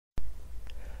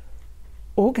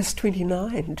August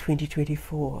 29,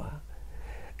 2024.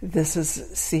 This is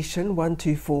session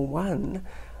 1241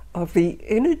 of the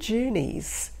Inner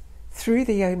Journeys through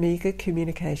the Omega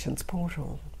Communications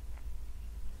Portal.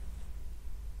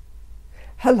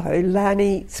 Hello,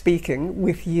 Lani speaking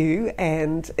with you,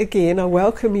 and again I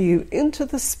welcome you into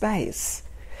the space,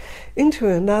 into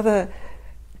another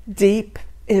deep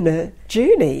inner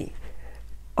journey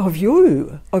of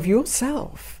you, of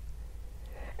yourself.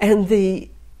 And the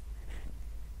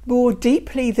more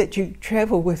deeply that you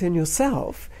travel within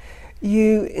yourself,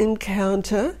 you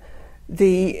encounter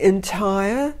the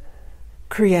entire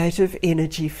creative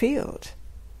energy field.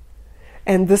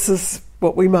 And this is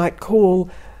what we might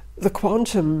call the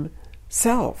quantum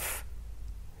self.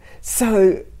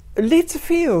 So let's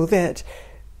feel that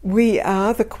we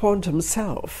are the quantum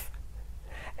self.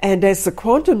 And as the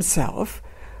quantum self,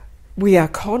 we are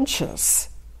conscious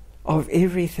of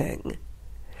everything.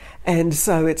 And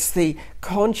so it's the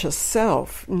conscious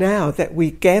self now that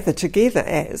we gather together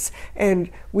as,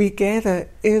 and we gather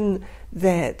in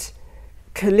that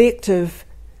collective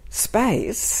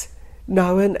space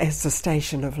known as the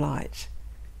station of light.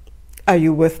 Are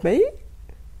you with me?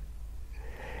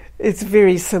 It's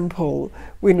very simple.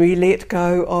 When we let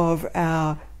go of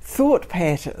our thought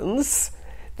patterns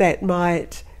that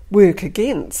might work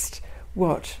against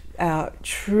what our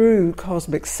true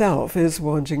cosmic self is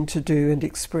wanting to do and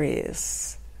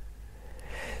express.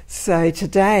 So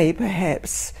today,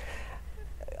 perhaps,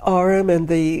 Aurum and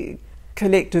the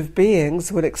collective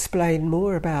beings will explain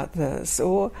more about this,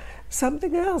 or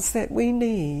something else that we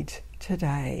need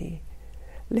today.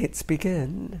 Let's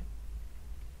begin.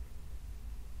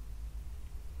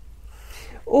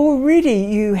 Already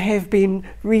you have been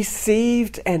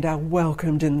received and are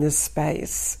welcomed in this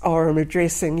space. Aurum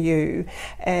addressing you.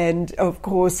 And of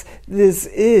course, this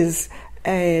is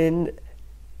an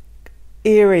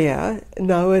area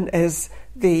known as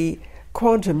the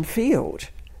quantum field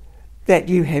that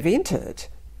you have entered.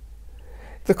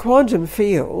 The quantum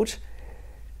field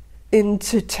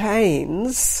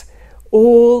entertains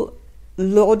all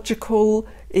logical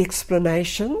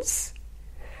explanations,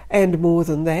 and more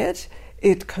than that,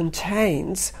 it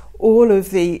contains all of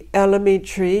the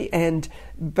elementary and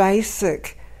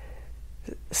basic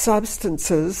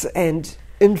substances and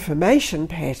information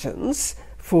patterns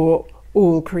for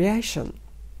all creation.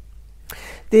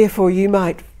 Therefore, you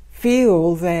might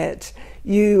feel that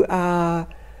you are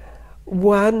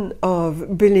one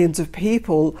of billions of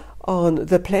people on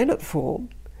the planet form,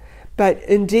 but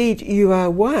indeed you are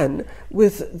one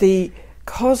with the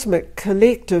cosmic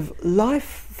collective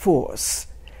life force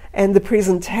and the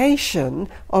presentation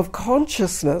of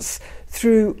consciousness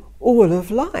through all of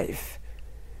life,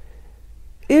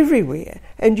 everywhere,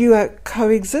 and you are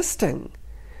coexisting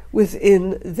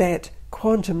within that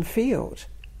quantum field.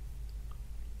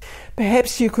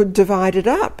 Perhaps you could divide it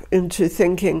up into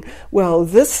thinking, well,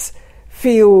 this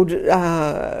field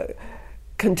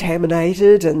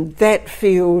contaminated, and that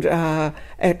field are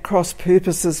at cross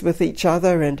purposes with each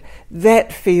other, and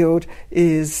that field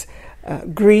is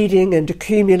greeding and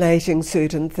accumulating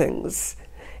certain things.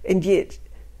 And yet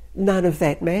none of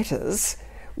that matters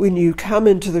when you come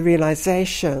into the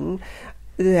realization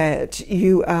that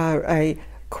you are a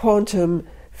quantum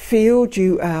field,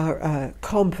 you are a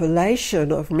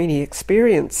compilation of many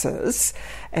experiences,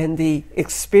 and the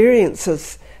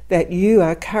experiences that you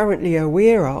are currently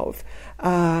aware of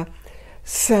are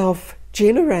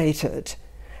self-generated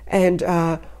and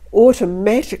are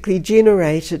automatically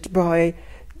generated by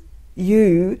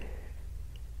you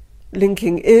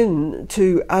linking in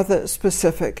to other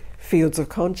specific fields of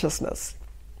consciousness.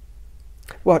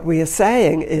 What we are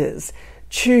saying is,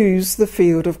 choose the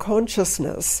field of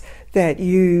consciousness that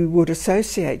you would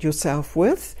associate yourself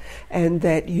with and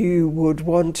that you would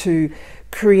want to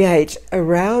create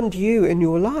around you in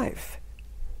your life.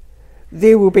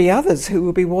 There will be others who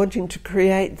will be wanting to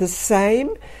create the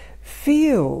same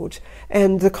field,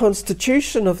 and the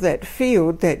constitution of that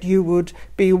field that you would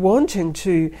be wanting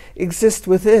to exist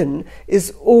within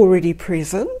is already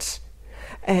present,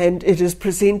 and it is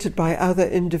presented by other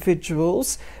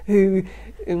individuals who,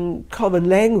 in common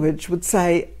language, would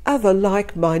say other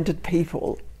like-minded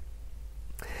people.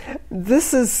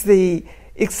 This is the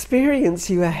experience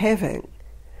you are having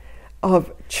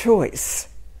of choice.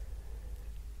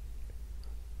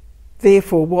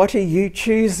 Therefore, what are you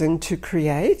choosing to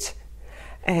create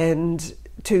and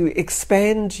to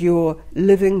expand your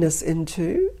livingness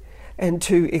into and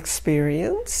to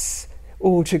experience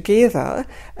altogether?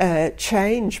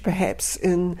 Change perhaps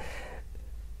in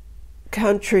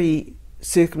country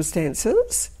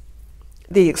circumstances,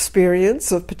 the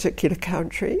experience of particular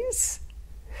countries,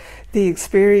 the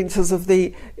experiences of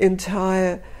the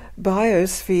entire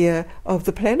biosphere of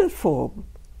the planet form.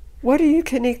 What are you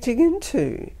connecting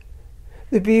into?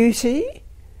 The beauty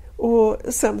or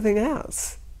something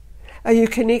else? Are you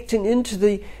connecting into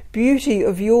the beauty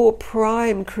of your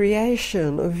prime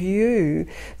creation, of you,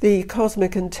 the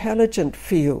cosmic intelligent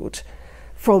field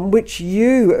from which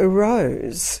you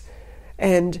arose,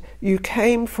 and you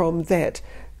came from that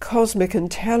cosmic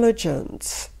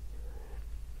intelligence?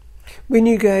 When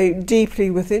you go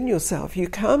deeply within yourself, you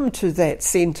come to that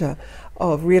center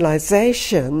of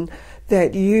realization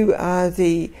that you are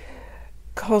the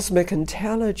cosmic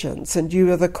intelligence and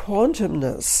you are the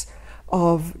quantumness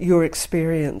of your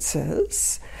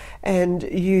experiences, and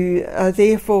you are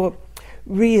therefore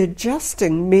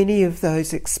readjusting many of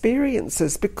those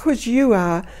experiences because you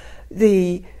are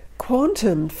the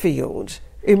quantum field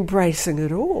embracing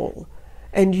it all,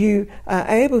 and you are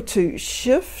able to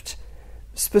shift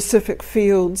specific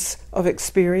fields of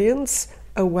experience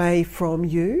away from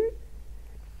you.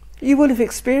 You will have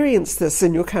experienced this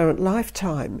in your current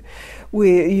lifetime,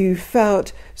 where you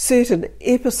felt certain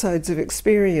episodes of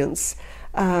experience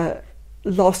are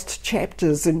lost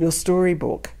chapters in your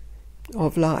storybook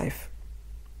of life.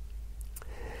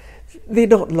 They're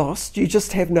not lost, you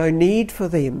just have no need for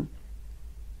them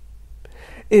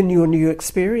in your new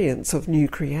experience of new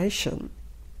creation.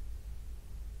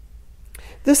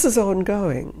 This is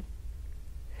ongoing.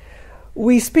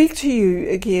 We speak to you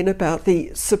again about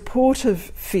the supportive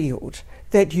field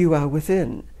that you are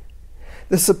within.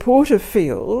 The supportive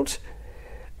field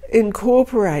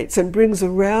incorporates and brings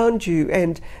around you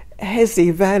and has the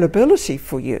availability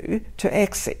for you to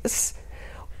access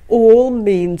all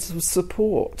means of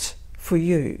support for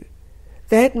you.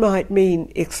 That might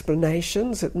mean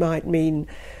explanations, it might mean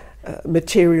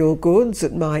material goods,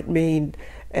 it might mean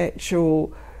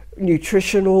actual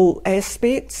nutritional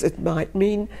aspects, it might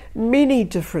mean many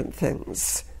different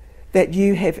things that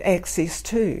you have access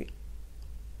to.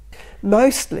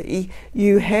 Mostly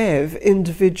you have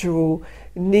individual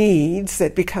needs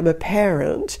that become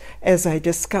apparent as a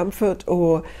discomfort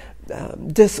or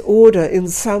disorder in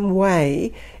some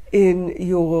way in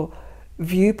your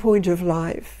viewpoint of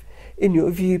life, in your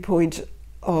viewpoint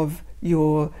of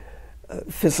your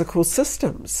physical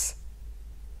systems.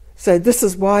 So this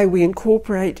is why we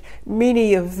incorporate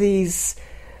many of these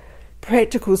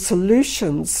practical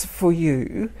solutions for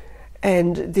you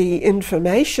and the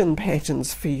information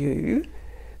patterns for you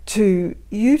to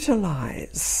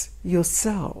utilize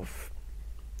yourself.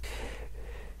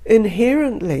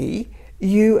 Inherently,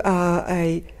 you are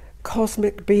a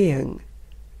cosmic being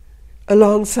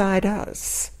alongside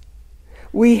us.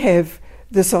 We have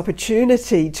this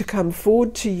opportunity to come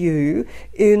forward to you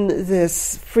in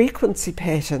this frequency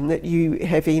pattern that you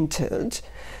have entered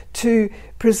to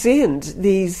present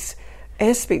these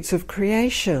aspects of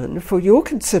creation for your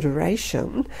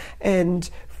consideration and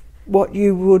what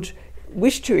you would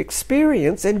wish to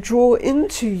experience and draw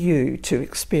into you to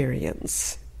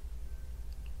experience.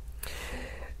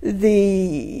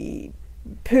 The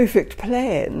perfect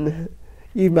plan,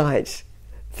 you might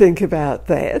think about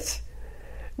that.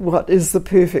 What is the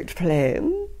perfect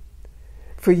plan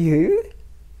for you?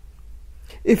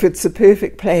 If it's a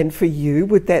perfect plan for you,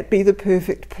 would that be the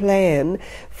perfect plan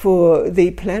for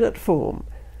the planet form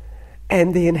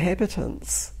and the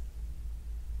inhabitants?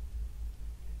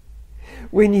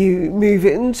 When you move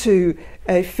into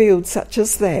a field such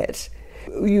as that,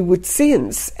 you would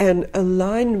sense an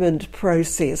alignment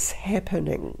process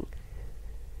happening,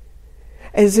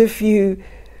 as if you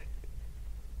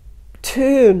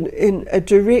turn in a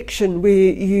direction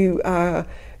where you are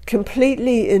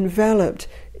completely enveloped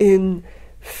in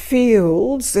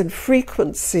fields and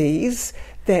frequencies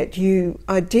that you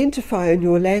identify in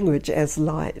your language as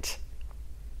light,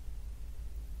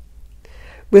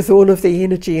 with all of the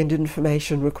energy and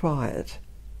information required.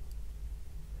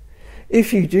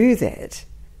 If you do that,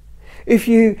 if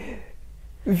you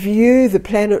view the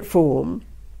planet form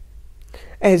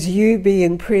as you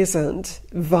being present,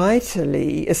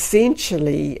 vitally,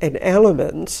 essentially an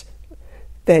element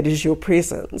that is your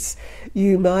presence,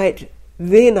 you might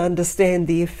then understand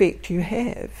the effect you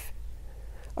have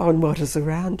on what is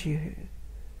around you.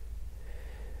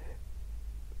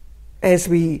 As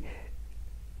we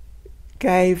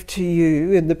gave to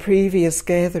you in the previous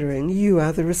gathering, you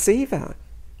are the receiver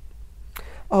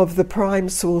of the prime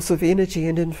source of energy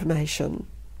and information.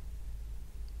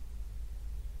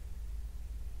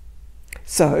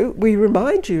 So we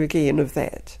remind you again of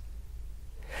that.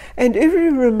 And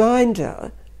every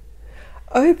reminder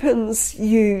opens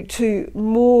you to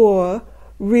more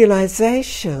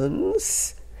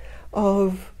realizations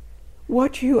of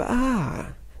what you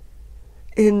are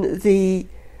in the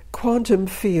quantum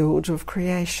field of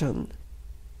creation.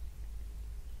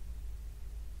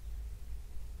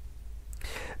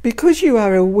 Because you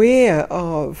are aware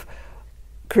of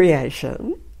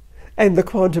creation and the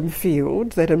quantum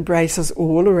field that embraces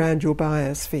all around your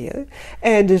biosphere,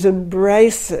 and it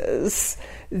embraces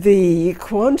the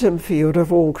quantum field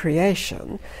of all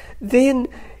creation, then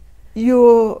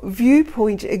your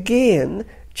viewpoint again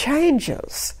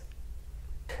changes.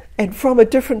 And from a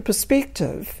different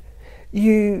perspective,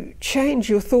 you change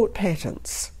your thought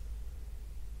patterns.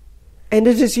 And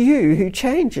it is you who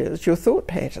changes your thought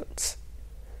patterns,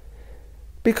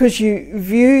 because you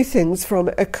view things from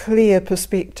a clear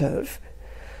perspective,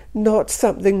 not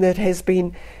something that has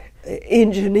been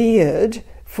engineered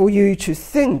for you to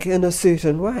think in a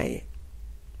certain way.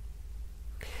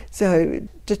 So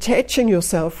detaching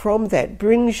yourself from that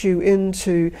brings you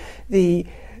into the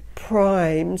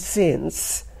prime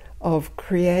sense of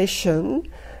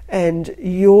creation and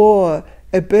your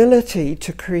ability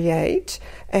to create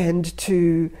and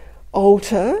to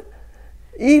alter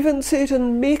even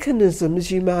certain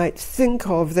mechanisms you might think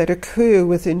of that occur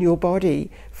within your body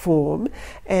form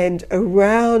and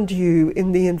around you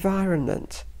in the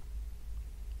environment.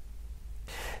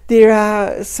 There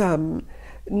are some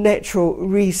natural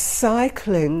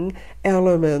recycling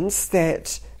elements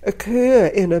that occur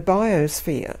in a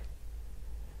biosphere.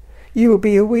 You will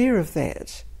be aware of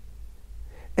that.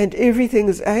 And everything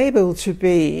is able to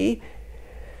be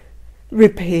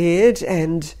repaired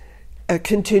and a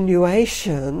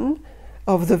continuation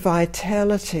of the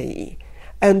vitality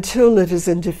until it is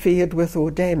interfered with or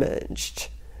damaged.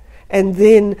 And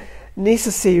then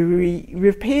necessary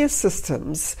repair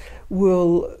systems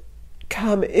will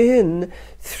come in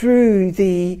through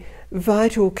the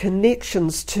vital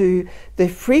connections to the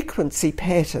frequency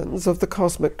patterns of the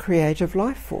cosmic creative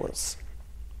life force,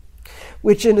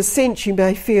 which in a sense you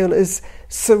may feel is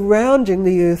surrounding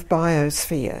the Earth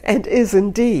biosphere, and is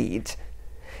indeed.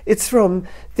 It's from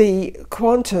the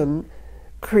quantum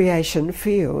creation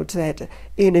field, that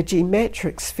energy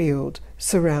matrix field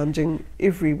surrounding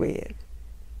everywhere.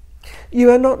 You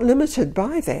are not limited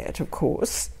by that, of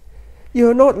course. You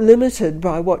are not limited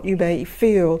by what you may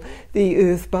feel the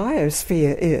Earth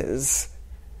biosphere is.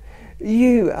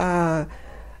 You are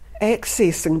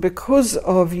accessing, because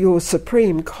of your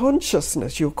supreme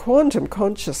consciousness, your quantum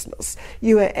consciousness,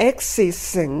 you are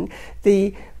accessing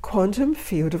the quantum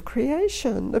field of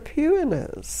creation, the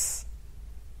pureness,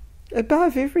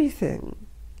 above everything,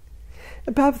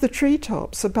 above the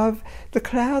treetops, above the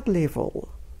cloud level,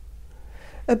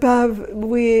 above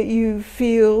where you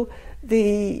feel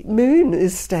the moon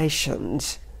is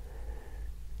stationed.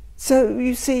 So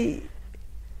you see,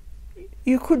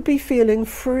 you could be feeling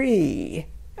free.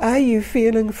 Are you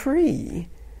feeling free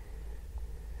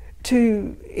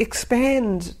to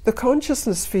expand the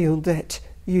consciousness field that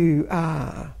you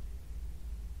are?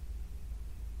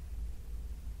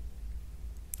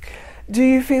 Do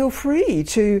you feel free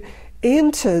to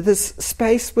enter this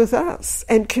space with us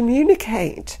and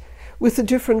communicate with the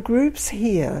different groups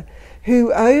here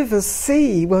who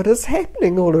oversee what is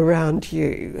happening all around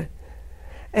you,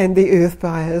 and the Earth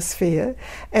biosphere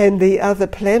and the other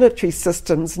planetary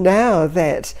systems, now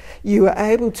that you are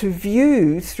able to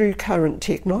view through current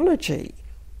technology?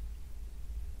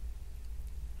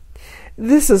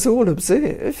 This is all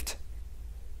observed.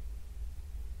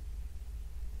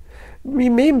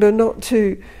 Remember not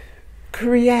to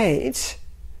create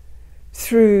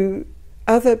through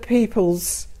other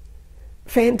people's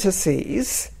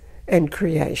fantasies and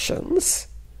creations.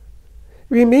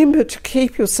 Remember to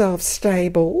keep yourself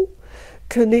stable,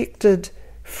 connected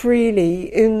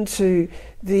freely into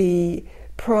the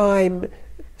prime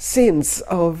sense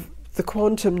of the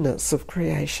quantumness of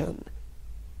creation.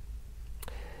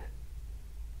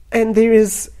 And there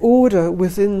is order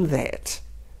within that.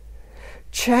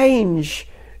 Change,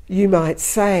 you might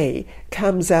say,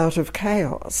 comes out of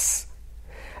chaos,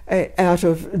 out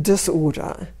of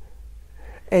disorder,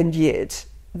 and yet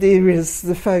there is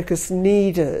the focus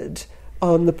needed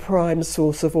on the prime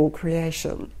source of all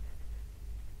creation.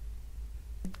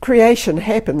 Creation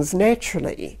happens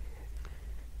naturally.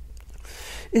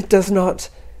 It does not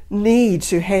need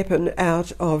to happen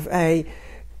out of a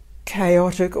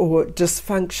chaotic or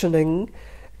dysfunctioning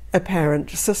apparent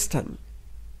system.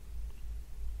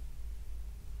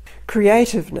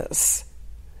 Creativeness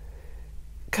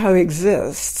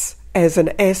coexists as an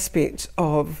aspect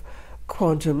of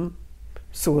quantum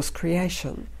source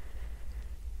creation.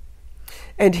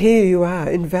 And here you are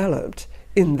enveloped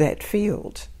in that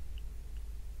field.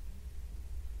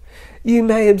 you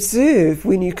may observe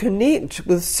when you connect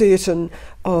with certain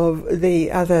of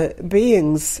the other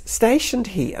beings stationed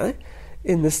here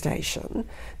in the station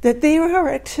that there are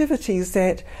activities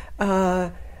that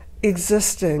are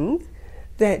existing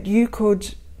that you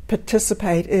could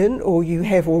participate in, or you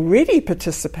have already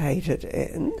participated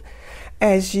in,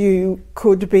 as you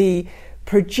could be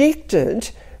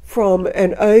projected from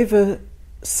an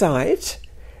oversight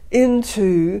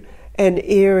into an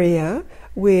area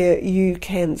where you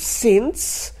can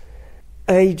sense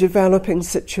a developing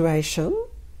situation.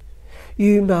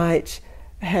 You might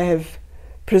have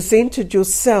presented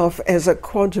yourself as a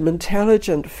quantum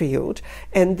intelligent field,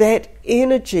 and that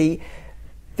energy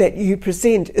that you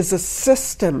present is a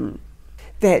system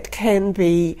that can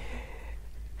be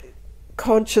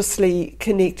consciously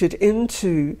connected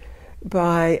into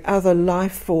by other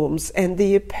life forms, and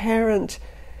the apparent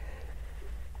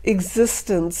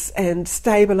existence and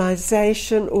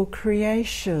stabilization or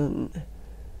creation.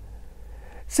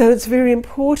 So it's very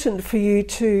important for you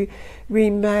to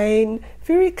remain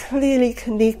very clearly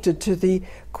connected to the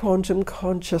quantum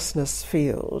consciousness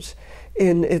field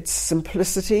in its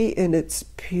simplicity, in its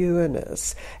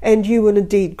pureness. And you will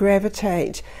indeed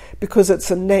gravitate, because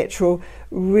it's a natural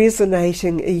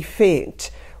resonating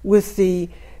effect with the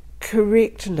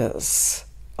correctness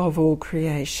of all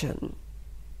creation.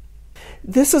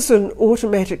 This is an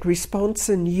automatic response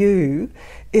in you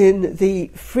in the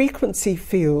frequency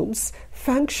fields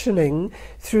functioning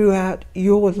throughout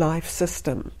your life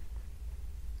system.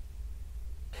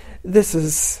 This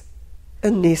is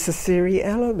a necessary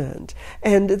element,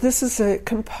 and this is a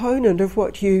component of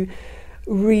what you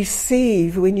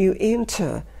receive when you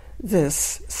enter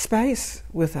this space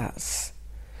with us.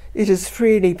 It is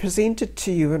freely presented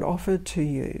to you and offered to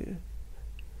you.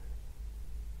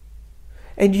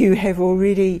 And you have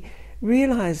already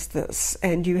realized this,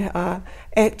 and you are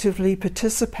actively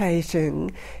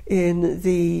participating in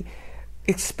the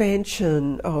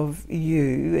expansion of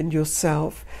you and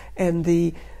yourself and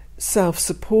the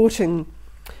self-supporting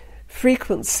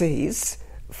frequencies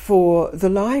for the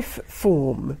life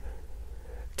form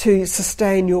to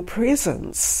sustain your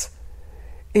presence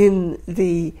in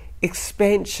the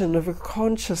expansion of a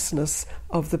consciousness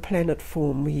of the planet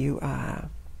form where you are.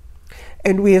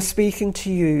 And we are speaking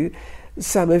to you,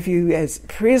 some of you as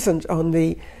present on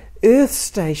the Earth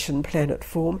station planet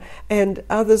form, and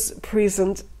others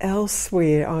present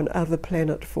elsewhere on other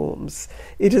planet forms.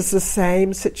 It is the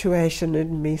same situation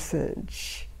and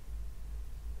message.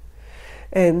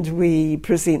 And we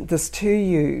present this to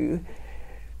you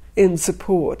in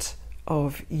support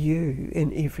of you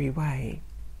in every way.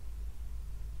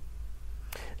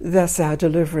 Thus our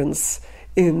deliverance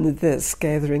in this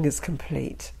gathering is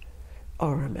complete.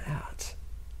 Aurum out.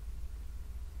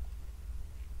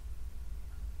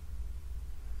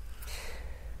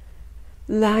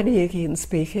 Lani again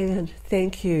speaking, and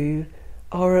thank you,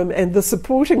 Aurum, and the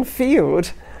supporting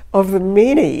field of the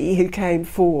many who came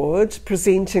forward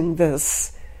presenting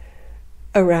this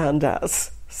around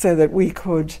us so that we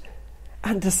could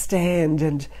understand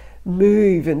and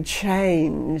move and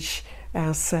change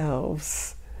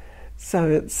ourselves. So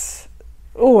it's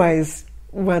always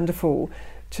wonderful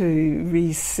to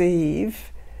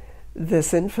receive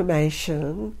this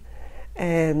information,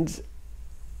 and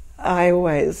I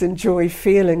always enjoy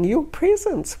feeling your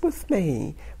presence with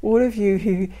me, all of you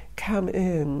who come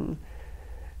in.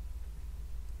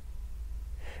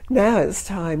 Now it's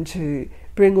time to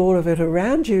bring all of it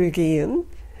around you again,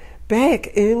 back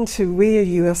into where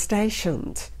you are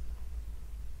stationed,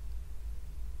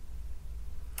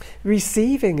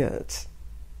 receiving it.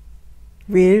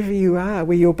 Wherever you are,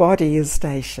 where your body is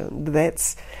stationed,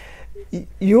 that's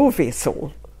your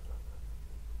vessel.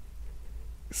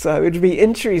 So it would be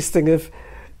interesting if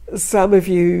some of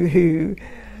you who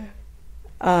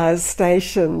are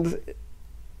stationed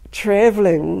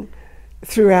travelling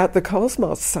throughout the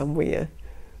cosmos somewhere,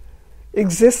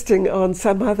 existing on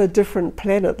some other different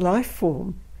planet life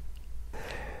form.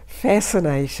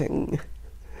 Fascinating.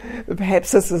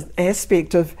 Perhaps this is an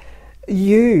aspect of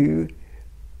you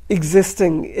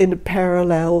existing in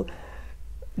parallel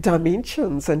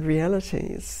dimensions and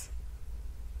realities.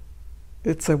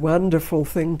 It's a wonderful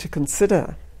thing to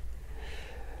consider,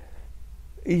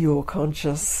 your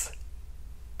conscious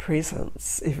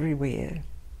presence everywhere.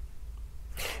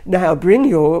 Now bring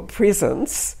your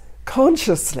presence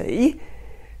consciously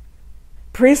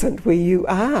present where you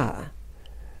are,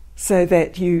 so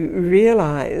that you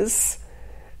realize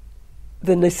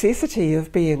the necessity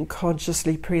of being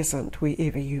consciously present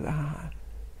wherever you are.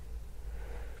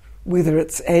 Whether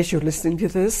it's as you're listening to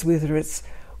this, whether it's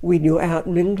when you're out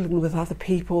mingling with other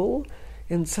people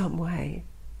in some way.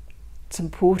 It's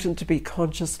important to be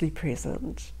consciously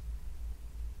present.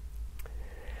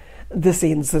 This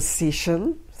ends the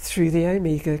session through the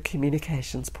Omega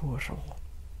Communications portal.